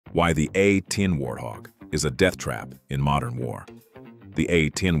Why the A-10 Warthog is a death trap in modern war. The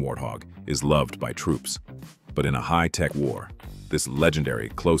A-10 Warthog is loved by troops, but in a high-tech war, this legendary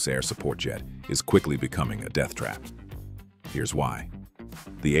close air support jet is quickly becoming a death trap. Here's why.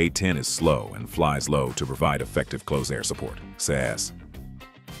 The A-10 is slow and flies low to provide effective close air support, SAS.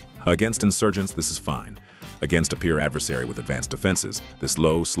 Against insurgents, this is fine. Against a peer adversary with advanced defenses, this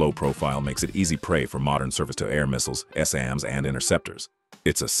low, slow profile makes it easy prey for modern surface-to-air missiles, SAMs, and interceptors.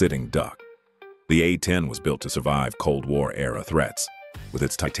 It's a sitting duck. The A-10 was built to survive Cold War-era threats, with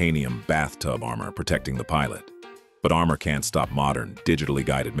its titanium bathtub armor protecting the pilot. But armor can't stop modern, digitally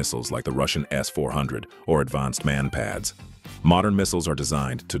guided missiles like the Russian S-400 or advanced man-pads. Modern missiles are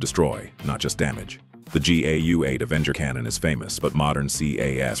designed to destroy, not just damage. The GAU-8 Avenger cannon is famous, but modern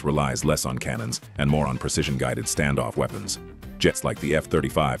CAS relies less on cannons and more on precision-guided standoff weapons. Jets like the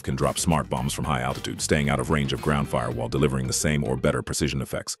F-35 can drop smart bombs from high altitude, staying out of range of ground fire while delivering the same or better precision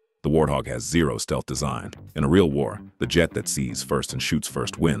effects. The Warthog has zero stealth design. In a real war, the jet that sees first and shoots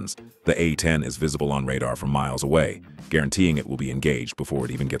first wins. The A-10 is visible on radar from miles away, guaranteeing it will be engaged before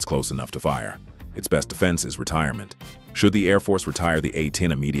it even gets close enough to fire. Its best defense is retirement. Should the Air Force retire the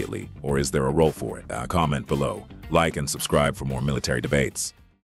A-10 immediately, or is there a role for it? Comment below. Like and subscribe for more military debates.